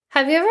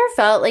Have you ever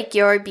felt like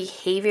your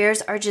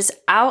behaviors are just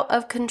out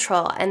of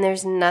control and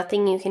there's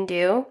nothing you can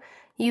do?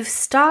 You've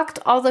stalked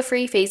all the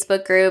free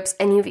Facebook groups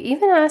and you've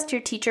even asked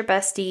your teacher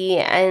bestie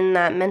and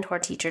that mentor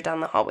teacher down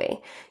the hallway.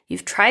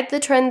 You've tried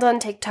the trends on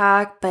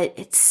TikTok, but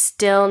it's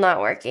still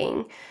not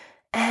working.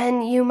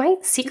 And you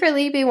might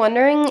secretly be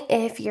wondering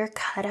if you're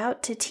cut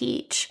out to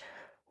teach.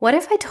 What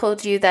if I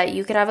told you that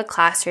you could have a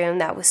classroom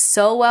that was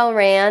so well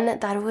ran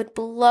that it would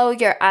blow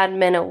your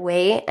admin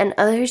away and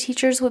other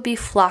teachers would be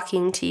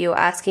flocking to you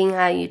asking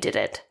how you did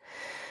it?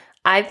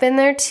 I've been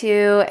there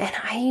too, and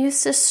I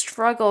used to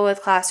struggle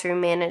with classroom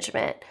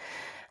management.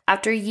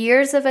 After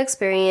years of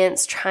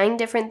experience trying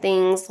different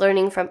things,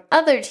 learning from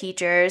other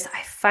teachers,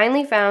 I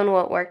finally found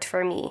what worked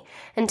for me.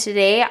 And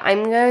today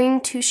I'm going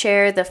to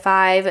share the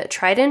 5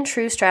 tried and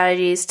true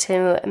strategies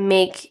to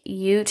make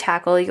you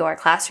tackle your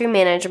classroom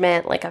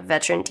management like a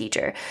veteran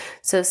teacher.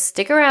 So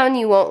stick around,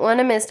 you won't want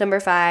to miss number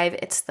 5.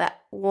 It's the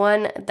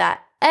one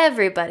that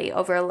everybody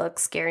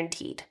overlooks,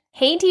 guaranteed.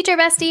 Hey Teacher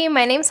Bestie,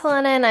 my name's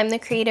Helena and I'm the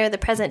creator of the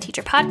Present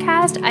Teacher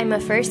Podcast. I'm a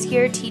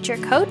first-year teacher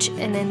coach,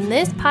 and in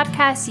this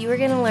podcast you are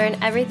going to learn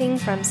everything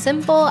from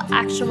simple,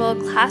 actionable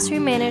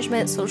classroom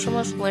management, social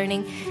emotional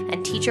learning,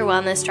 and teacher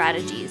wellness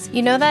strategies.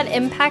 You know that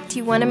impact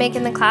you want to make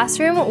in the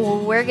classroom? Well,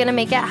 we're going to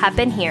make it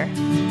happen here.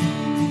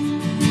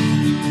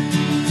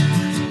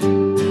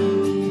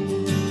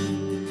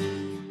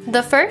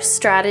 The first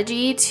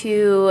strategy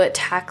to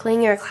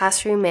tackling your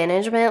classroom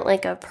management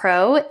like a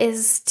pro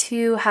is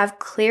to have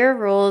clear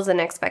rules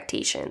and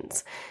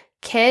expectations.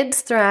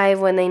 Kids thrive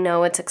when they know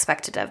what's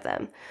expected of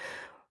them.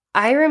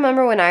 I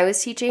remember when I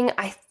was teaching,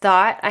 I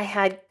thought I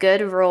had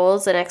good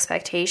rules and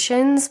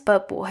expectations,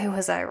 but boy,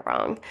 was I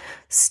wrong.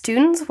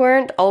 Students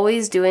weren't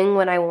always doing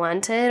what I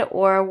wanted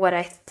or what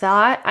I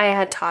thought I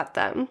had taught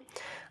them.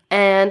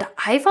 And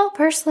I felt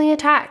personally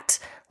attacked.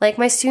 Like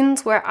my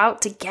students were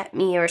out to get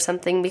me or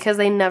something because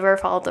they never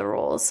followed the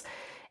rules.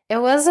 It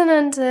wasn't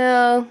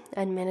until,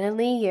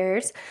 admittedly,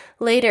 years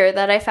later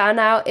that I found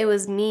out it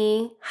was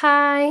me.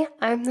 Hi,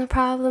 I'm the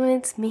problem,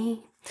 it's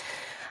me.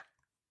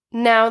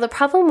 Now, the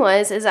problem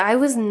was I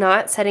was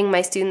not setting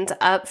my students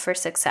up for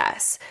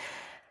success.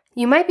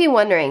 You might be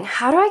wondering,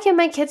 how do I get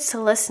my kids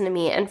to listen to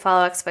me and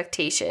follow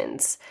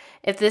expectations?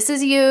 If this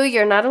is you,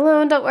 you're not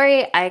alone, don't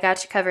worry, I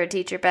got you covered,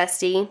 Teacher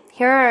Bestie.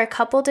 Here are a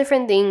couple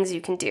different things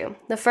you can do.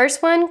 The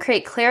first one,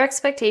 create clear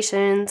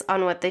expectations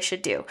on what they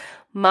should do.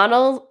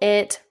 Model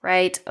it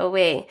right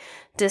away.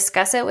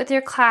 Discuss it with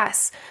your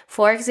class.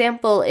 For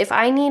example, if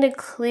I need a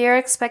clear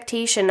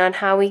expectation on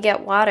how we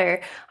get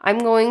water, I'm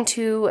going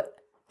to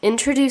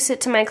introduce it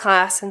to my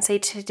class and say,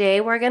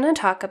 today we're going to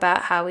talk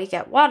about how we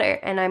get water,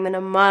 and I'm going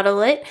to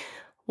model it,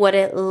 what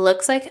it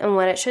looks like and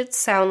what it should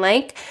sound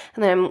like,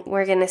 and then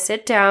we're going to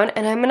sit down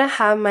and I'm going to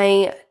have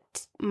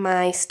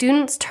my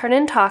students turn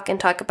and talk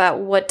about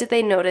what did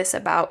they notice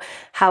about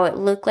how it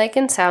looked like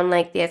and sound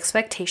like the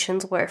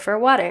expectations were for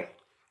water.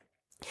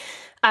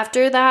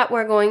 After that,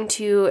 we're going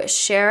to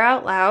share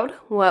out loud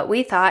what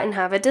we thought and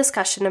have a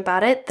discussion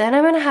about it. Then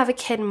I'm going to have a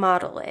kid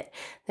model it.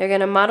 They're going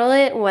to model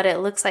it, what it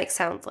looks like,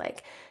 sounds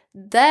like.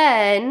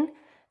 Then,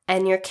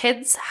 and your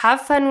kids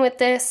have fun with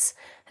this,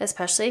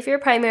 especially if you're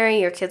primary,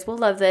 your kids will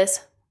love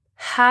this.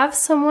 Have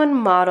someone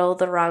model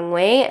the wrong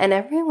way. And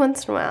every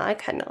once in a while, I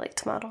kind of like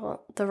to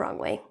model the wrong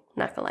way,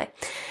 not gonna lie.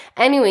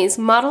 Anyways,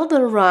 model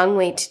the wrong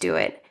way to do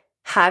it.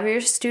 Have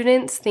your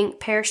students think,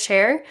 pair,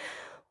 share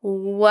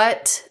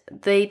what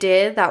they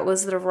did that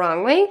was the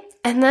wrong way,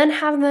 and then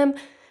have them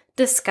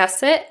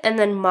discuss it and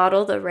then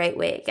model the right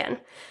way again.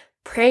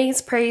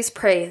 Praise, praise,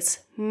 praise.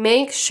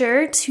 Make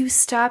sure to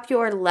stop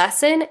your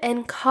lesson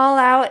and call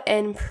out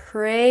and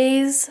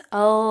praise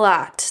a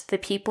lot the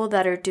people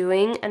that are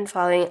doing and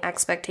following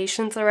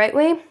expectations the right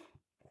way.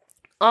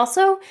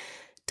 Also,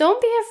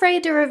 don't be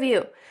afraid to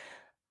review.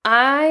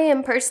 I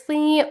am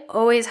personally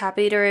always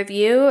happy to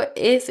review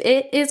if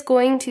it is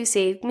going to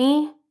save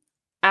me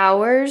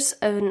hours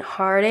of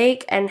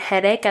heartache and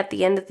headache at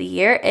the end of the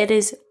year. It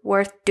is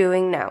worth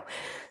doing now.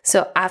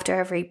 So after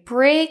every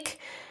break,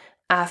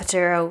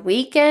 after a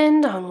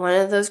weekend, on one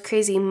of those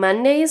crazy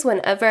Mondays,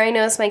 whenever I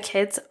notice my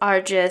kids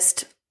are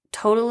just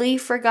totally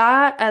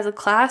forgot as a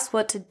class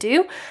what to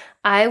do,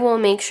 I will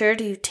make sure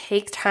to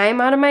take time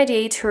out of my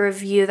day to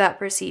review that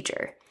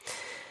procedure.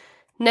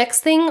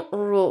 Next thing,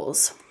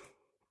 rules.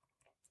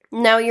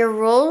 Now, your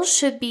rules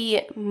should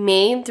be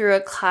made through a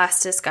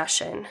class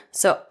discussion.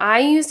 So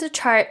I used a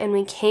chart and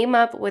we came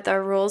up with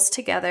our rules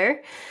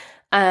together.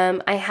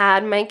 I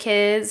had my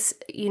kids,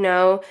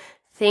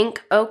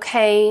 think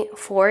okay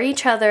for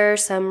each other,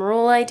 some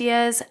rule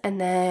ideas, and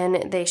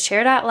then they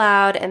shared out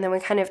loud, and then we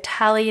kind of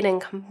tallied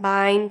and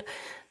combined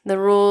the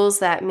rules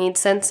that made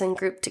sense and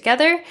grouped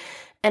together,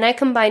 and I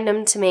combined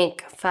them to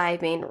make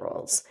 5 main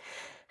rules.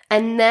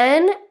 And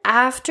then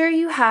after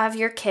you have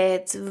your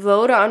kids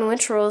vote on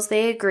which rules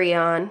they agree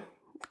on,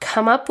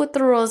 come up with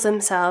the rules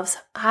themselves,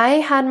 I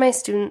had my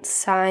students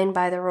sign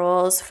by the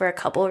rules for a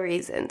couple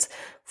reasons.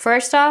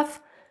 First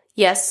off,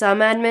 yes, some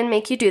admin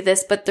make you do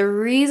this, but the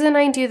reason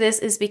I do this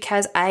is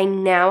because I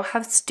now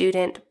have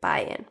student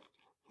buy-in.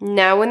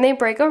 Now when they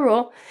break a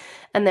rule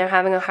and they're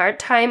having a hard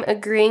time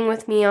agreeing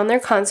with me on their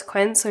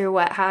consequence or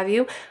what have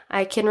you,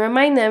 I can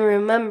remind them,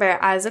 remember,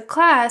 as a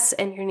class,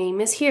 and your name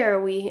is here,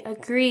 we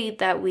agreed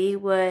that we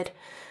would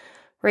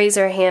raise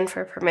our hand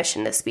for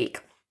permission to speak.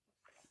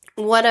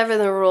 Whatever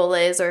the rule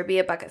is, or be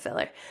a bucket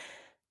filler.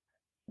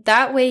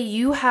 That way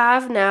you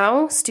have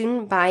now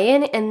student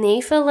buy-in and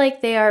they feel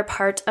like they are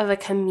part of a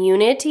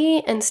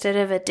community instead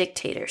of a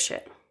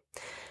dictatorship.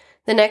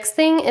 The next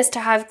thing is to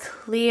have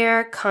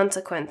clear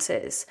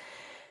consequences.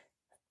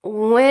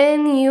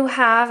 When you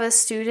have a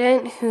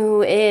student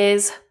who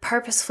is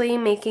purposefully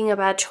making a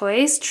bad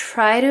choice,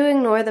 try to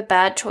ignore the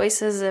bad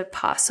choices if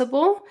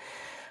possible.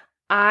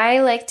 I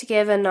like to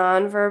give a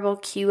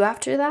nonverbal cue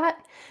after that.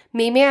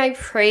 Maybe I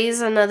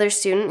praise another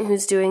student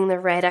who's doing the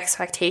right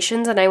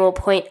expectations, and I will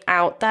point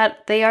out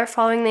that they are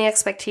following the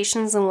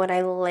expectations and what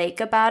I like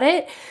about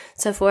it.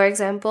 So for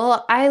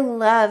example, I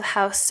love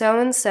how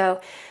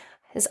so-and-so,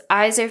 his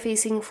eyes are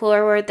facing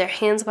forward, their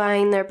hands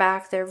behind their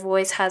back, their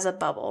voice has a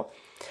bubble.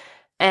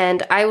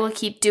 And I will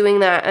keep doing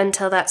that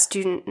until that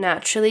student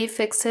naturally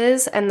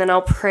fixes, and then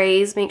I'll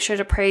make sure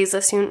to praise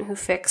the student who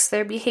fixed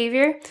their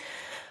behavior.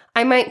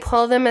 I might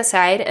pull them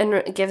aside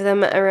and give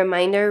them a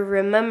reminder.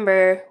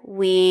 Remember,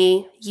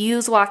 we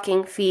use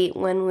walking feet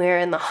when we're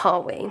in the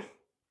hallway.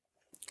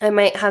 I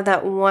might have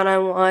that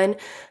one-on-one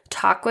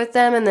talk with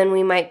them, and then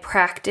we might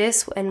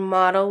practice and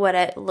model what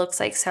it looks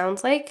like,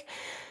 sounds like.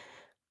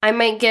 I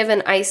might give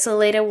an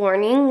isolated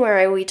warning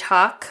where we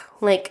talk,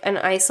 like an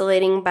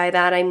isolating, by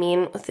that I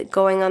mean with it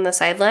going on the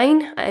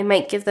sideline. I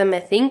might give them a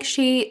think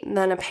sheet,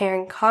 then a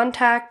parent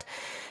contact.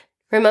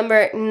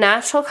 Remember,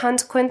 natural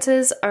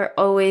consequences are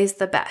always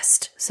the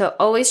best. So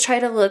always try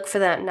to look for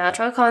that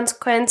natural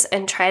consequence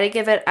and try to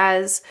give it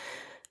as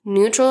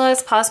neutral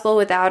as possible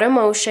without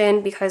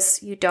emotion,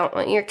 because you don't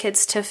want your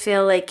kids to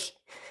feel like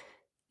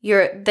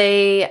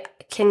they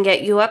can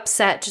get you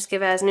upset. Just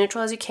give it as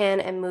neutral as you can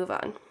and move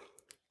on.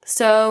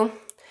 So,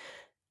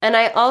 and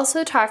I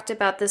also talked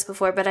about this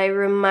before, but I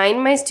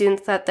remind my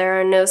students that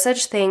there are no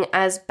such thing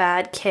as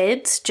bad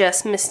kids,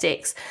 just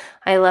mistakes.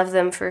 I love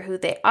them for who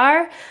they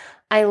are.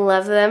 I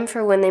love them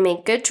for when they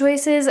make good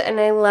choices, and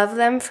I love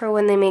them for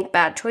when they make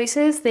bad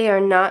choices. They are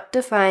not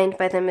defined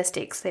by the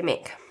mistakes they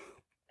make.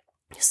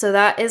 So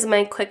that is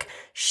my quick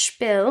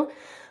spiel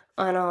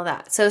on all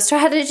that. So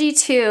strategy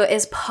 2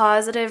 is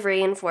positive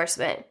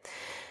reinforcement.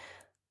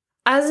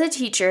 As a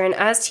teacher and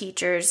as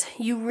teachers,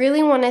 you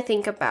really want to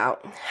think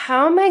about,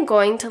 how am I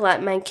going to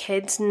let my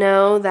kids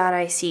know that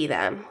I see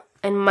them?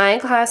 In my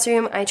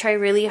classroom, I try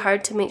really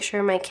hard to make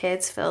sure my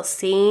kids feel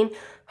seen,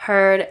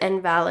 heard,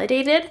 and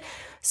validated.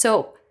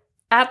 So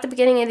at the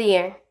beginning of the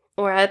year,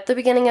 or at the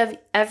beginning of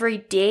every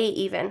day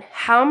even,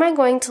 how am I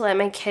going to let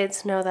my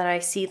kids know that I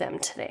see them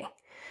today?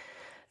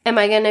 Am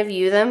I going to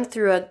view them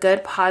through a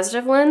good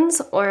positive lens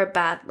or a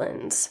bad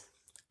lens?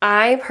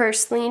 I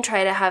personally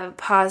try to have a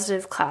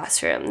positive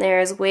classroom. There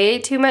is way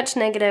too much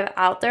negative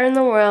out there in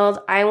the world.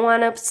 I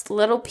want a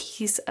little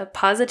piece of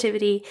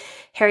positivity,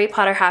 Harry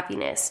Potter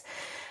happiness.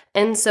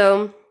 And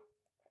so,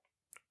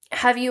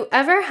 have you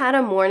ever had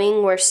a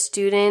morning where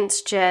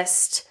students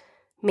just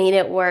made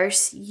it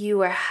worse? You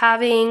were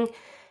having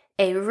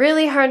a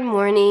really hard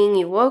morning,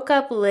 you woke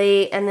up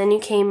late, and then you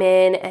came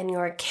in and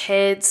your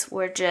kids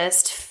were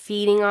just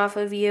feeding off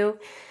of you.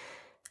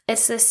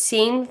 It's the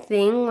same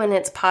thing when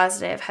it's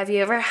positive. Have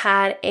you ever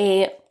had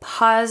a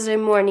positive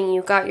morning?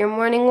 You got your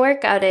morning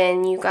workout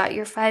in, you got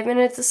your 5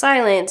 minutes of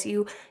silence,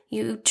 you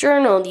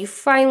journaled, you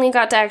finally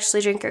got to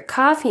actually drink your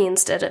coffee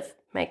instead of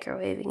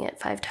microwaving it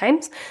 5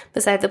 times,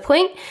 beside the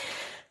point.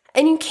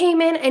 And you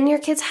came in and your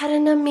kids had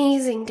an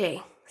amazing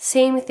day.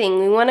 Same thing.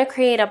 We want to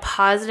create a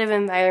positive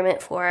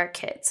environment for our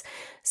kids.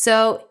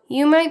 So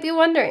you might be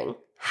wondering,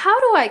 how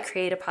do I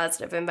create a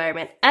positive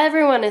environment?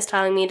 Everyone is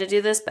telling me to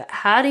do this, but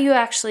how do you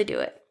actually do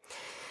it?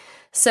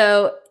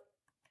 So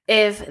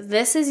if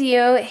this is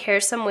you,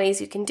 here's some ways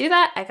you can do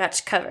that. I got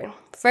you covered.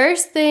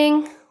 First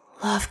thing,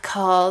 love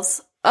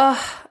calls.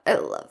 Oh, I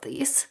love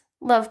these.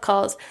 Love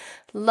calls.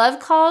 Love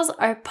calls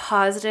are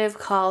positive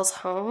calls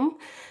home.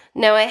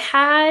 Now, I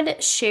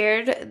had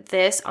shared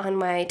this on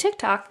my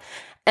TikTok,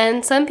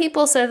 and some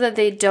people said that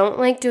they don't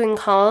like doing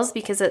calls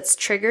because it's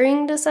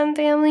triggering to some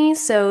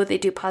families, so they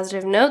do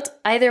positive notes.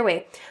 Either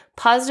way,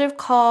 positive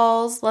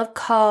calls,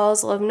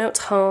 love notes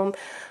home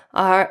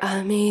are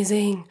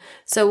amazing.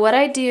 So what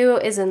I do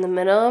is in the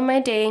middle of my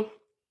day,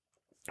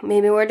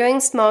 maybe we're doing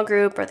small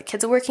group or the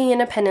kids are working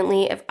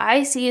independently. If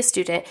I see a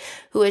student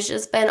who has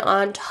just been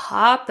on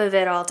top of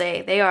it all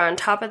day, they are on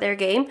top of their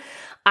game,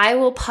 I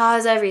will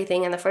pause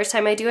everything. And the first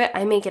time I do it,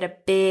 I make it a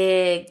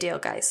big deal,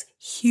 guys.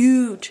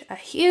 A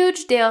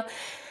huge deal.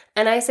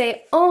 And I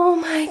say, oh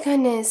my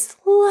goodness,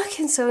 look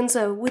at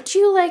so-and-so. Would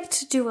you like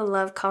to do a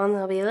love call? And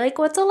they'll be like,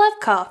 what's a love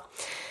call?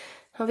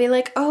 I'll be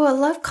like, oh, a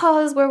love call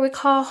is where we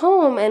call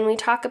home and we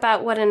talk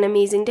about what an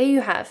amazing day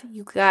you have.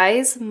 You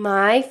guys,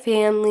 my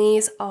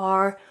families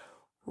are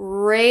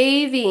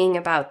raving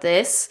about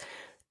this.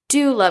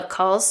 Do love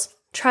calls.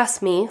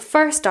 Trust me.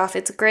 First off,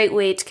 it's a great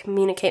way to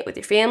communicate with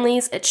your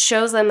families. It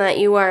shows them that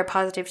you are a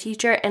positive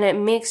teacher and it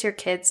makes your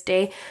kids'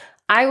 day.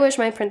 I wish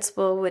my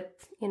principal would,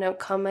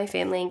 call my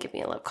family and give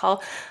me a love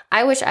call.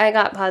 I wish I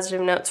got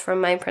positive notes from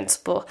my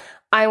principal.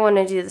 I want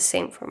to do the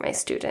same for my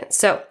students.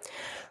 So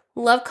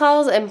love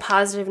calls and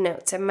positive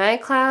notes. In my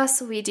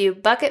class, we do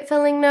bucket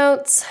filling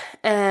notes,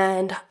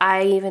 and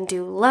I even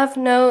do love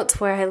notes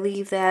where I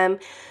leave them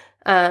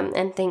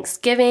and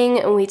Thanksgiving.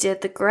 And we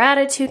did the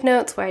gratitude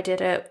notes where I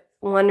did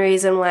one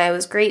reason why I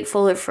was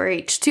grateful for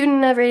each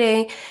student every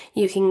day.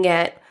 You can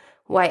get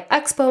white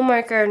expo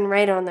marker and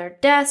write on their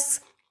desks.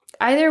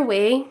 Either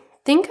way,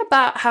 think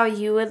about how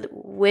you would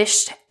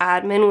wish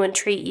admin would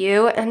treat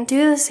you and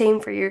do the same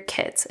for your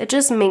kids. It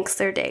just makes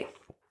their day.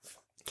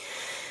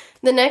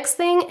 The next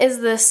thing is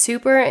the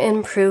Super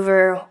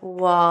Improver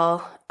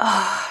wall.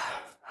 Oh,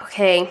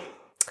 okay.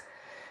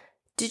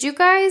 Did you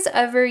guys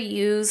ever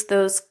use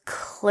those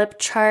clip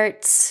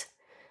charts?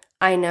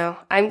 I know,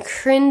 I'm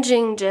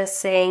cringing just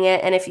saying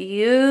it. And if you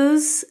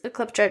use a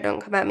clip chart, don't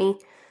come at me.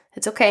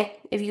 It's okay.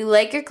 If you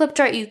like your clip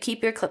chart, you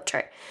keep your clip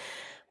chart.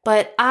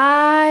 But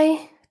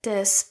I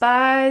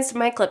despised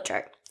my clip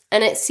chart.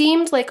 And it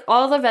seemed like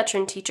all the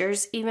veteran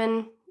teachers,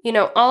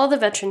 all the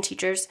veteran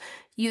teachers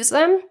use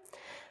them.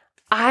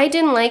 I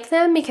didn't like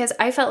them because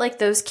I felt like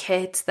those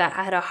kids that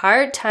had a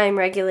hard time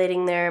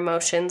regulating their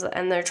emotions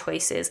and their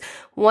choices,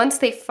 once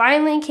they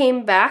finally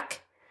came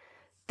back,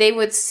 they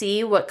would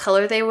see what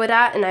color they would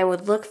at, and I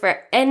would look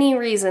for any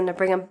reason to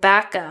bring them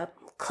back up,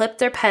 clip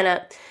their pen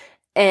up,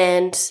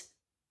 and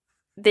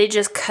they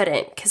just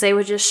couldn't because they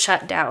would just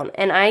shut down.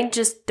 And I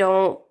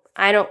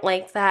don't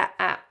like that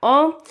at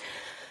all.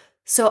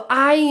 So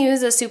I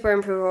use a Super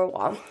Improver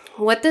wall.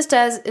 What this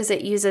does is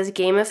it uses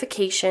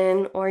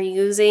gamification or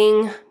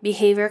using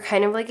behavior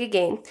kind of like a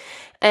game.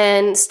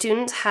 And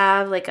students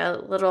have like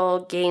a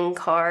little game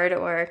card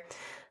or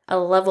a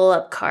level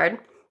up card.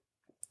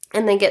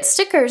 And they get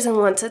stickers, and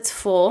once it's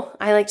full,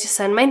 I like to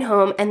send mine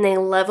home and they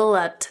level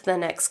up to the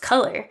next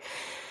color.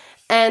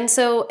 And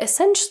so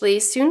essentially,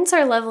 students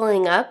are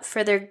leveling up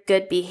for their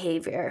good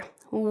behavior.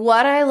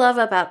 What I love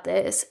about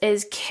this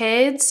is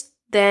kids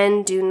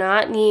then do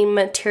not need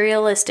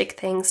materialistic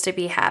things to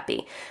be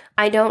happy.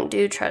 I don't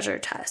do treasure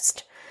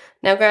test.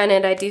 Now,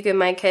 granted, I do give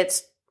my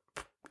kids,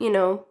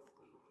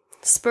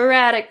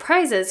 sporadic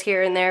prizes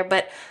here and there,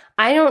 but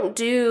I don't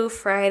do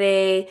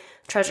Friday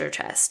treasure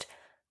chest.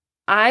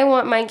 I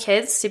want my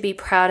kids to be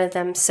proud of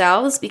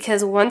themselves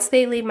because once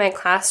they leave my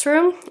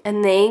classroom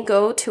and they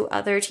go to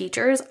other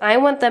teachers, I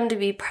want them to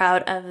be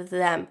proud of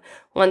them.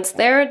 Once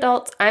they're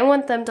adults, I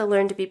want them to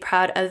learn to be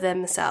proud of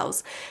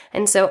themselves.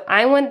 And so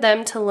I want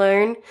them to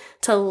learn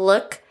to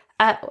look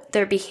at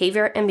their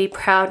behavior and be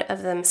proud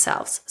of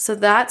themselves. So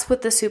that's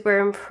what the Super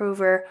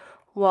Improver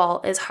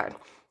wall is hard.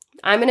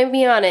 I'm going to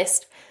be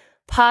honest.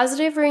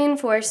 Positive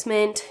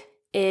reinforcement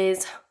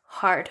is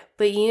hard.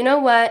 But you know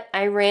what?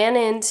 I ran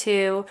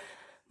into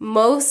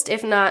most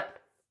of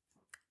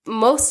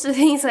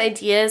these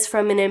ideas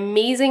from an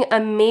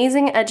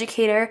amazing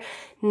educator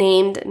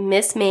named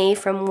Miss May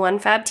from One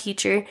Fab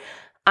Teacher.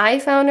 I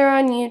found her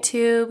on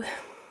YouTube.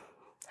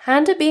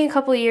 Had to be a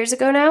couple years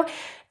ago now.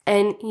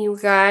 And you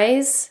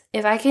guys,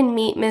 if I can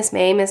meet Miss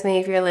May,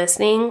 if you're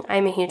listening,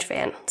 I'm a huge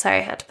fan. Sorry,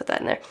 I had to put that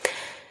in there.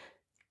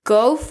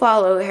 Go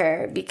follow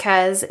her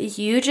because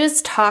you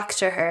just talk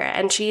to her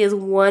and she is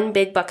one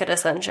big bucket of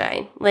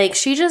sunshine. Like,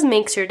 she just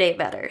makes your day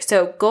better.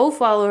 So go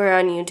follow her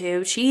on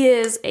YouTube. She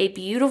is a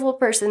beautiful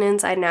person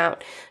inside and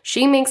out.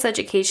 She makes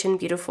education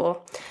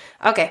beautiful.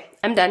 Okay,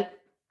 I'm done.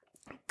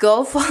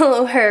 Go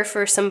follow her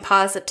for some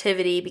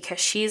positivity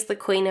because she's the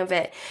queen of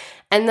it.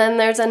 And then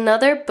there's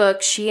another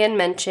book she had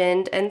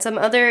mentioned and some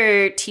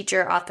other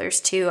teacher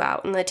authors too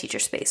out in the teacher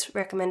space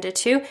recommended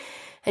too.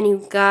 And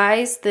you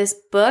guys, this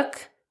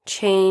book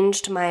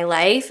changed my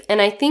life.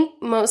 And I think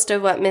most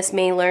of what Miss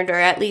May learned, or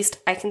at least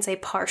I can say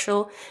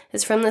partial,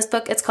 is from this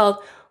book. It's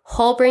called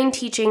Whole Brain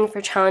Teaching for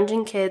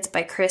Challenging Kids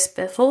by Chris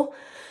Biffle.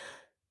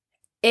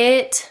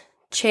 It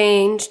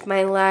changed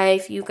my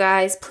life. You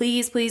guys,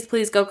 please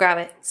go grab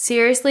it.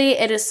 Seriously,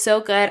 it is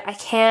so good. I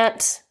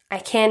can't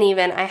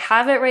even. I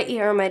have it right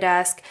here on my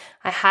desk.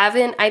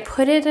 I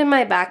put it in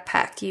my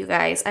backpack, you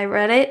guys. I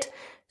read it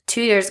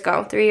 3 years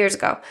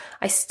ago.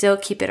 I still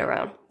keep it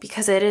around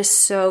because it is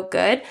so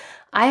good.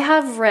 I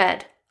have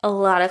read a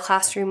lot of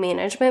classroom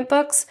management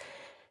books.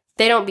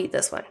 They don't beat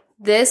this one.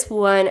 This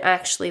one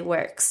actually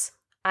works.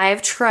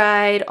 I've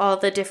tried all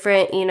the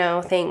different,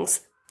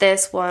 things.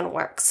 This one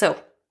works. So,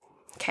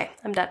 okay,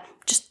 I'm done.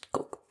 Just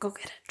go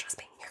get it. Trust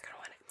me, you're going to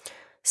want it.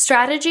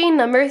 Strategy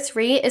number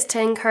 3 is to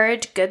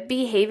encourage good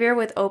behavior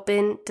with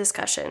open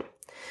discussion.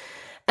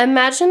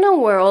 Imagine a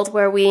world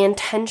where we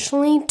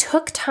intentionally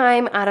took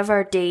time out of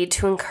our day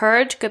to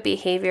encourage good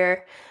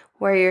behavior,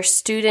 where your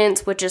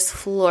students would just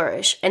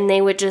flourish and they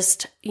would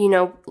just,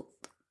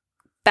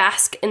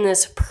 bask in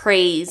this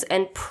praise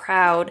and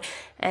proud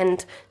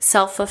and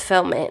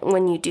self-fulfillment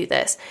when you do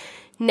this.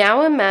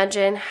 Now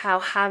imagine how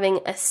having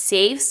a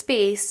safe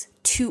space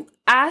to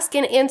ask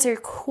and answer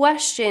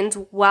questions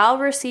while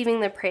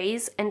receiving the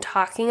praise and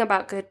talking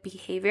about good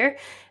behavior,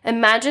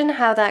 imagine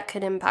how that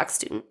could impact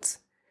students.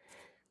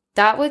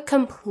 That would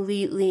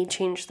completely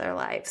change their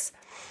lives.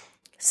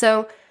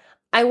 So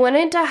I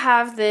wanted to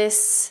have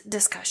this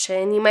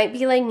discussion. You might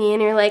be like me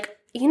and you're like,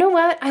 you know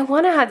what? I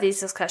want to have these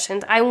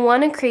discussions. I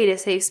want to create a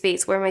safe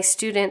space where my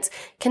students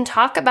can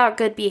talk about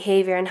good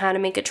behavior and how to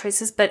make good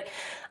choices, but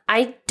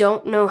I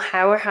don't know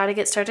how or how to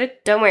get started.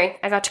 Don't worry,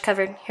 I got you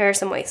covered. Here are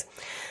some ways.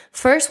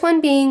 First one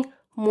being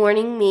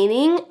morning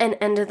meeting and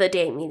end of the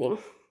day meeting.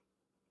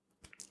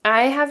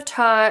 I have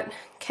taught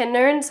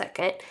kinder and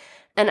second,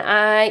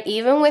 and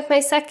even with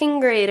my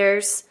second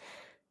graders,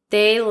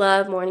 they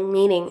love morning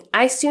meeting.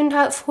 I soon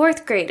taught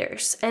fourth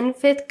graders and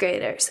fifth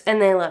graders, and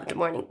they loved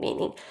morning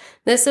meeting.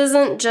 This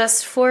isn't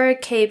just for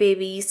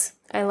K-babies.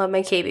 I love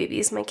my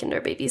K-babies, my kinder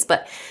babies,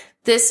 but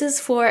this is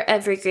for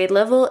every grade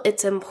level.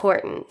 It's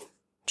important.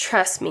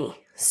 Trust me.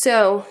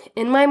 So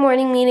in my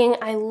morning meeting,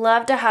 I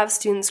love to have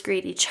students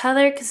greet each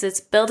other because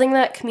it's building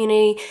that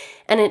community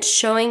and it's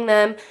showing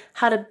them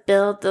how to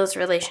build those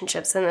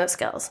relationships and those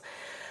skills.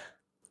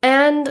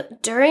 And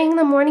during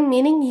the morning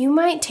meeting, you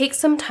might take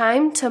some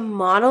time to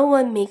model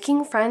what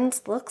making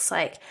friends looks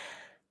like.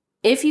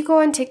 If you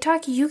go on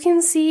TikTok, you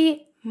can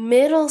see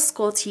middle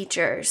school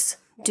teachers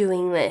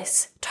doing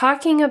this,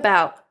 talking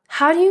about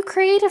how do you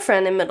create a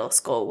friend in middle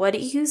school? What do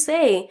you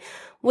say?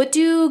 What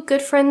do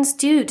good friends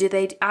do? Do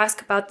they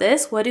ask about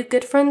this? What do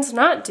good friends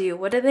not do?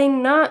 What do they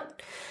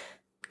not?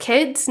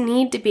 Kids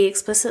need to be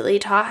explicitly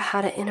taught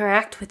how to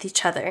interact with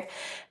each other.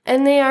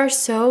 And they are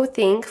so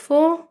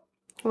thankful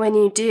when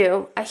you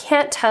do. I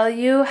can't tell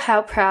you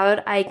how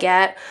proud I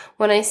get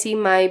when I see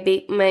my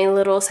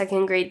little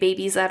second grade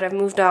babies that have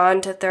moved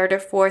on to third or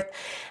fourth,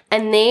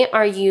 and they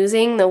are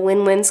using the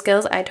win-win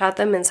skills I taught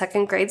them in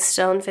second grade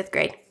still in fifth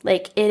grade.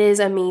 Like, it is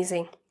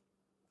amazing.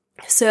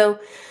 So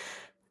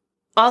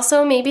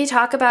also maybe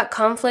talk about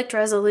conflict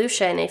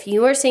resolution. If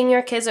you are seeing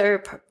your kids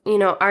are,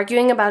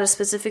 arguing about a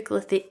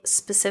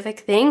specific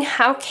thing,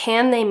 how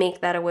can they make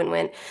that a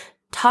win-win?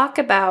 Talk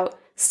about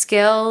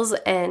skills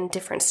and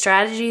different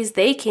strategies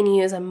they can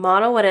use and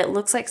model what it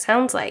looks like,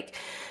 sounds like.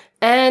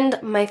 And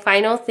my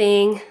final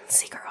thing,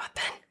 secret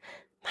weapon.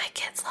 My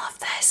kids love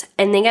this,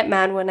 and they get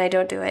mad when I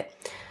don't do it.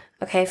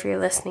 Okay, if you're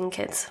listening,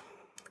 kids.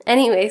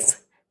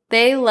 Anyways,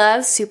 they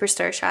love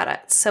superstar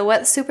shoutouts. So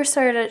what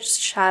superstar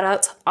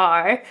shoutouts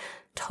are,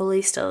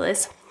 totally still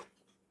is.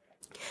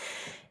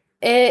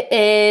 It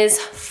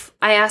is,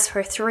 I asked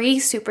for 3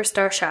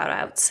 superstar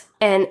shoutouts,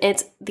 and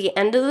it's the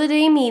end of the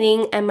day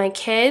meeting, and my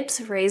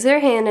kids raise their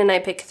hand, and I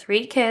pick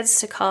 3 kids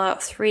to call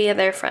out 3 of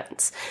their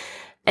friends.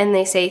 And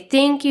they say,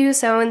 thank you,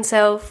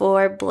 so-and-so,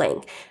 for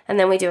blank. And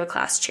then we do a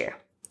class cheer.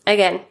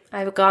 Again,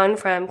 I've gone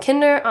from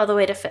kinder all the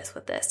way to 5th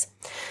with this.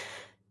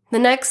 The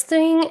next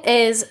thing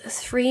is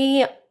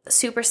 3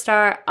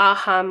 superstar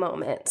aha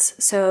moments.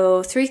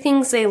 So 3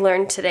 things they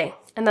learned today.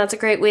 And that's a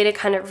great way to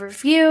kind of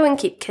review and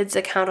keep kids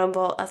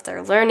accountable of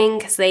their learning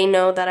because they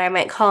know that I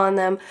might call on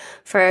them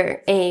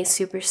for a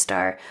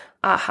superstar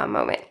aha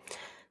moment.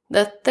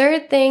 The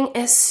third thing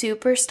is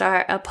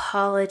superstar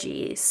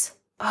apologies.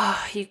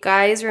 Oh, you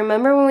guys,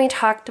 remember when we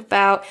talked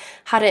about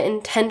how to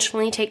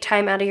intentionally take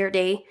time out of your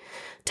day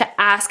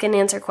to ask and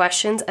answer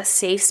questions, a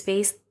safe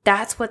space?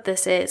 That's what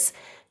this is.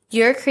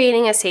 You're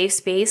creating a safe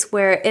space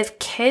where if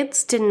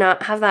kids did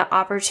not have that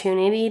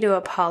opportunity to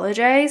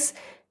apologize,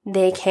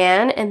 they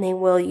can and they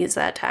will use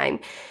that time.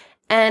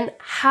 And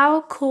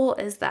how cool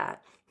is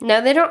that?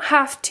 Now, they don't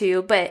have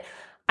to, but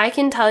I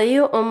can tell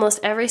you almost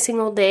every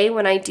single day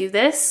when I do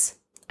this,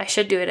 I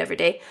should do it every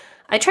day.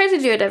 I try to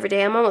do it every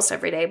day. I'm almost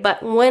every day.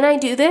 But when I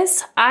do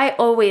this, I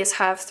always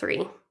have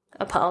 3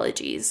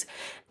 apologies.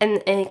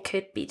 And it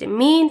could be to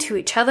me, to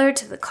each other,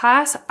 to the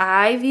class.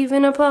 I've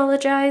even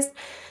apologized.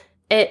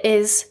 It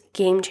is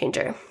game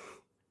changer.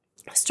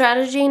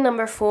 Strategy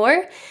number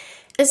 4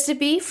 is to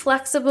be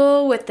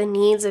flexible with the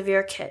needs of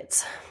your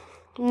kids.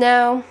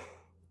 Now,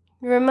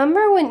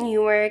 remember when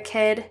you were a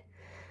kid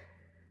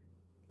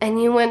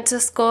and you went to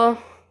school?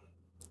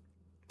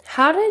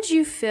 How did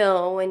you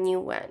feel when you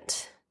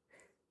went?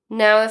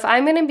 Now, if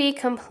I'm going to be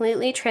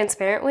completely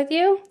transparent with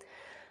you,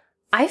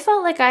 I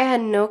felt like I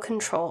had no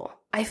control.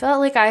 I felt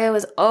like I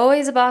was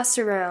always bossed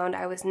around.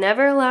 I was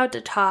never allowed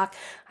to talk.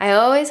 I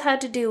always had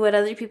to do what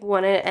other people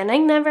wanted, and I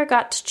never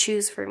got to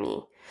choose for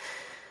me.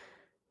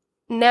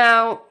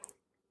 Now,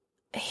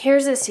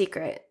 here's a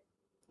secret.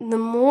 The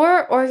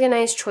more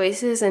organized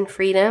choices and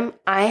freedom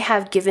I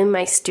have given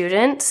my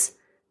students,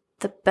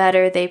 the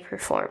better they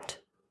performed.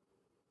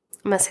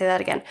 I'm going to say that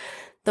again.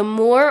 The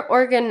more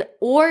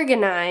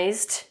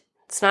organized,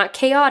 it's not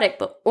chaotic,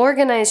 but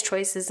organized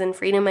choices and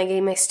freedom I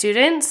gave my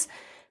students,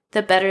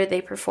 the better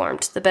they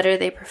performed. The better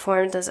they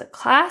performed as a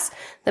class,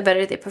 the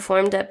better they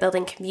performed at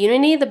building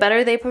community, the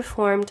better they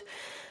performed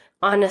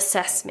on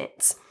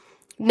assessments.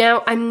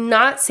 Now, I'm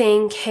not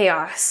saying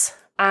chaos.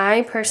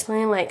 I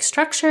personally like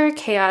structure.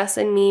 Chaos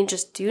and me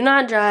just do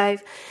not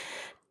drive.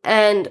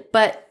 And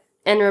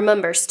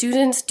remember,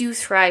 students do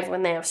thrive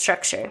when they have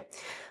structure.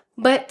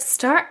 But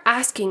start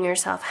asking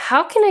yourself,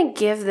 how can I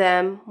give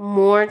them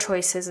more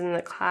choices in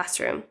the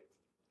classroom?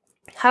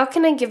 How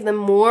can I give them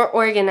more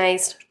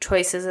organized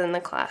choices in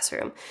the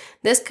classroom?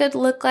 This could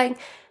look like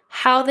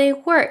how they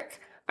work.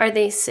 Are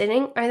they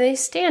sitting? Are they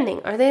standing?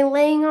 Are they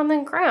laying on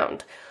the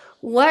ground?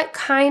 What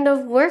kind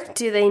of work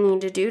do they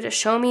need to do to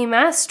show me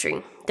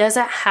mastery? Does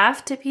it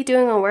have to be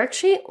doing a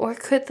worksheet, or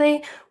could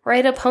they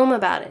write a poem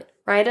about it,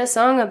 write a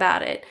song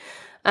about it,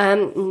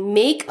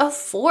 make a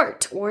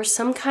fort or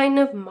some kind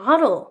of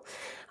model?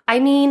 I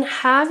mean,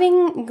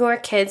 having your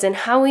kids and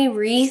how we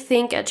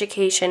rethink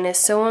education is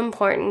so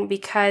important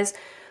because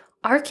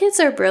our kids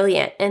are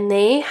brilliant and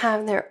they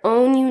have their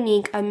own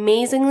unique,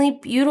 amazingly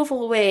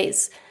beautiful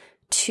ways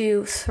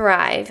to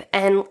thrive,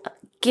 and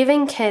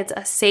giving kids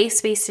a safe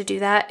space to do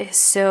that is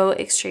so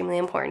extremely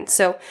important.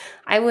 So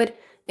I would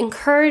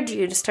encourage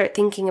you to start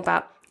thinking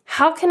about,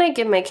 how can I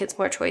give my kids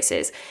more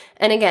choices?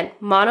 And again,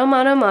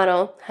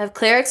 model, have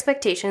clear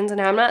expectations.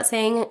 And I'm not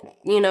saying,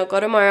 go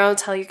tomorrow,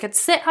 tell your kids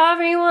sit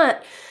however you want.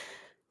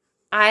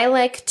 I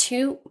like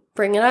to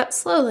bring it up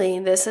slowly.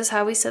 This is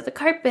how we set the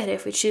carpet.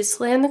 If we choose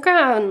to lay on the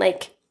ground,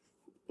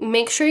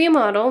 make sure you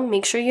model,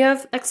 make sure you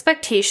have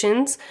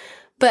expectations,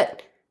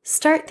 but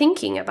start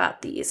thinking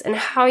about these and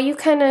how you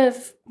kind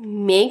of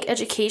make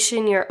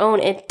education your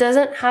own. It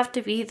doesn't have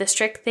to be the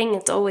strict thing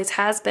it's always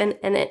has been,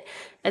 and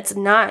it's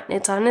not.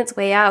 It's on its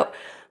way out.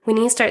 We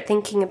need to start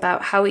thinking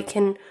about how we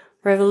can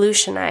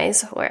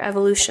revolutionize or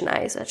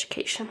evolutionize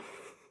education.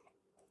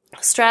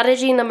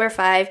 Strategy number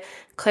 5,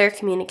 clear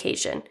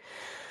communication.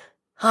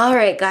 All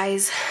right,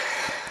 guys.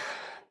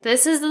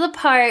 This is the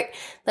part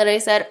that I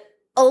said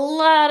a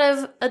lot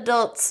of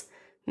adults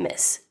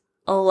miss.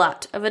 A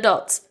lot of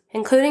adults,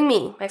 including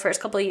me, my first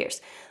couple of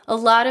years. A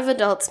lot of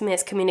adults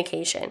miss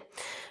communication.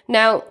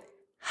 Now,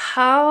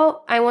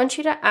 I want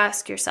you to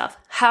ask yourself,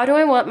 how do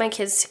I want my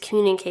kids to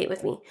communicate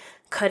with me?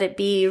 Could it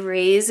be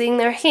raising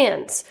their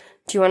hands?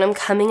 Do you want them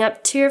coming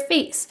up to your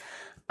face?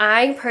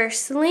 I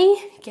personally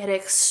get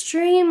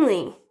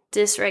extremely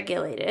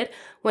dysregulated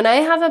when I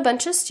have a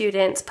bunch of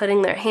students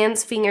putting their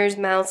hands, fingers,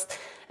 mouths,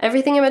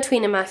 everything in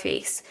between in my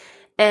face.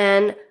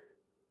 And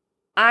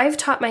I've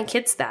taught my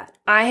kids that.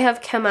 I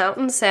have come out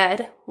and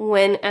said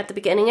at the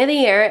beginning of the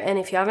year, and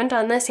if you haven't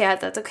done this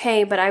yet, that's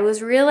okay, but I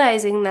was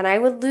realizing that I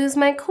would lose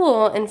my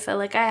cool and feel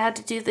like I had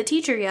to do the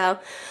teacher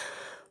yell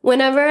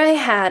whenever I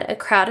had a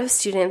crowd of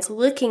students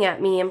looking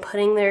at me and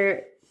putting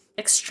their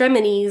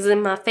extremities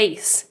in my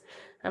face.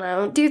 And I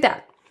don't do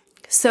that.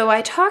 So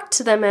I talked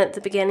to them at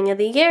the beginning of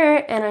the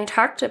year, and I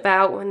talked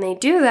about when they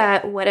do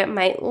that, what it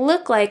might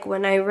look like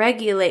when I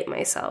regulate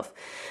myself.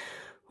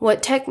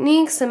 What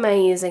techniques am I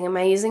using? Am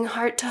I using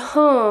heart to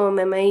home?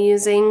 Am I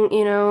using,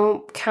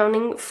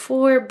 counting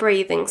 4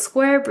 breathing,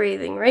 square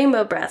breathing,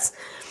 rainbow breaths?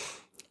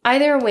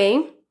 Either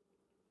way,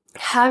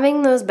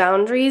 having those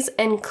boundaries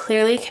and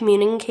clearly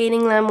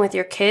communicating them with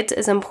your kids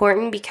is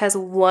important because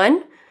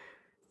one,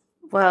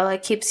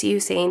 it keeps you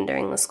sane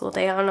during the school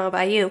day. I don't know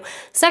about you.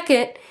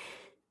 Second,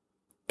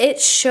 it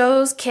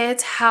shows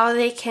kids how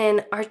they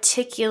can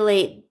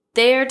articulate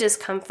their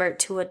discomfort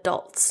to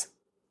adults.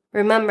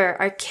 Remember,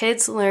 our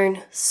kids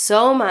learn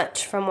so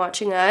much from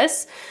watching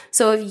us.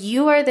 So if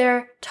you are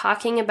there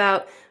talking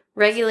about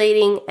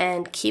regulating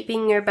and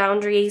keeping your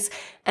boundaries,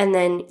 and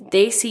then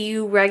they see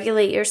you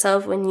regulate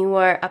yourself when you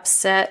are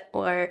upset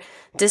or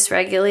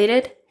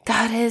dysregulated,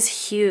 that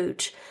is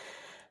huge.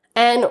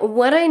 And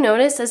what I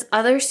noticed is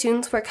other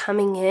students were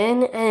coming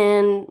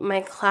in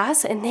my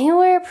class, and they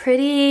were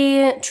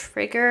pretty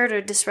triggered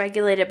or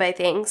dysregulated by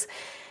things.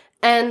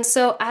 And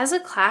so as a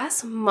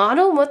class,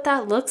 model what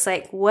that looks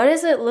like. What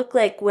does it look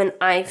like when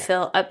I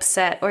feel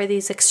upset or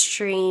these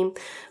extreme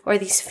or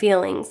these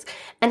feelings?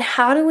 And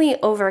how do we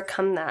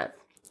overcome that?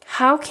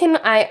 How can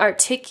I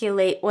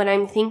articulate what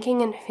I'm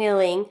thinking and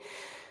feeling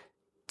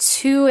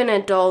to an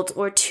adult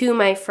or to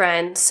my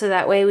friend so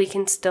that way we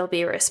can still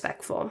be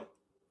respectful?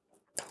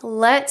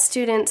 Let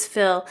students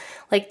feel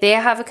like they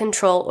have a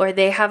control or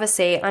they have a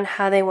say on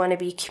how they want to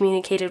be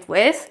communicated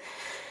with.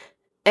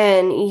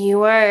 And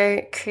you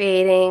are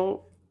creating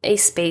a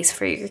space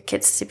for your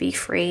kids to be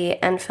free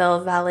and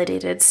feel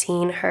validated,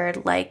 seen,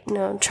 heard, liked,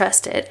 known,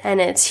 trusted.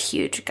 And it's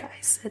huge,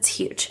 guys. It's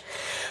huge.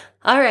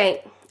 All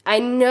right. I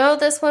know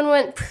this one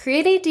went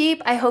pretty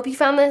deep. I hope you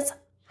found this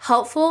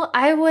helpful.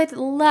 I would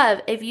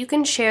love if you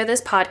can share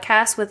this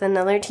podcast with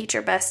another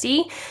teacher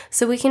bestie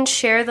so we can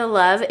share the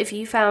love. If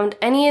you found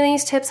any of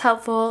these tips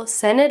helpful,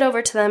 send it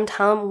over to them.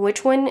 Tell them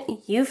which one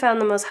you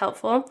found the most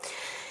helpful.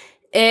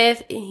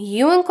 If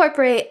you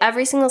incorporate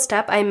every single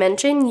step I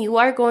mentioned, you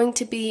are going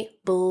to be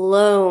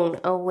blown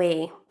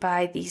away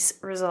by these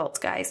results,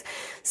 guys.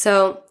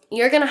 So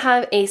you're going to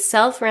have a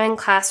self-ran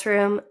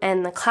classroom,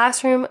 and the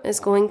classroom is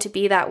going to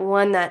be that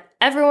one that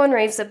everyone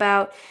raves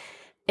about.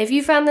 If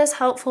you found this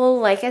helpful,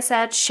 like I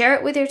said, share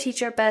it with your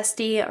teacher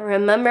bestie.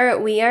 Remember,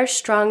 we are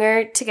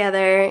stronger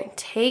together.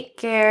 Take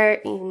care.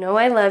 You know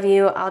I love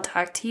you. I'll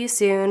talk to you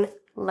soon.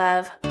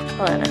 Love,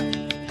 Helena.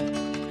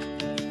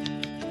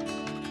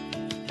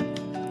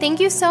 Thank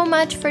you so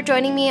much for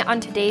joining me on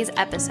today's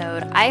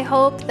episode. I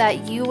hope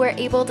that you were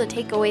able to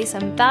take away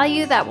some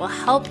value that will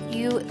help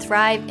you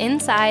thrive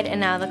inside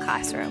and out of the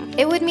classroom.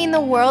 It would mean the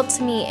world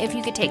to me if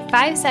you could take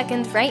 5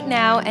 seconds right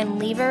now and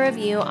leave a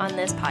review on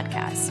this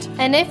podcast.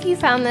 And if you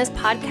found this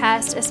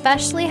podcast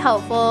especially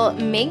helpful,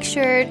 make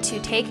sure to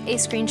take a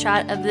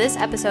screenshot of this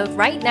episode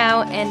right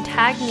now and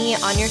tag me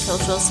on your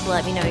socials to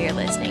let me know you're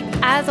listening.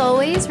 As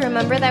always,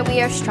 remember that we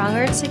are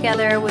stronger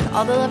together with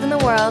all the love in the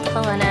world.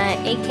 Helena,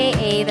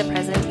 aka the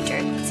President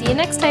Teacher. See you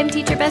next time,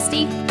 Teacher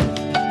Bestie.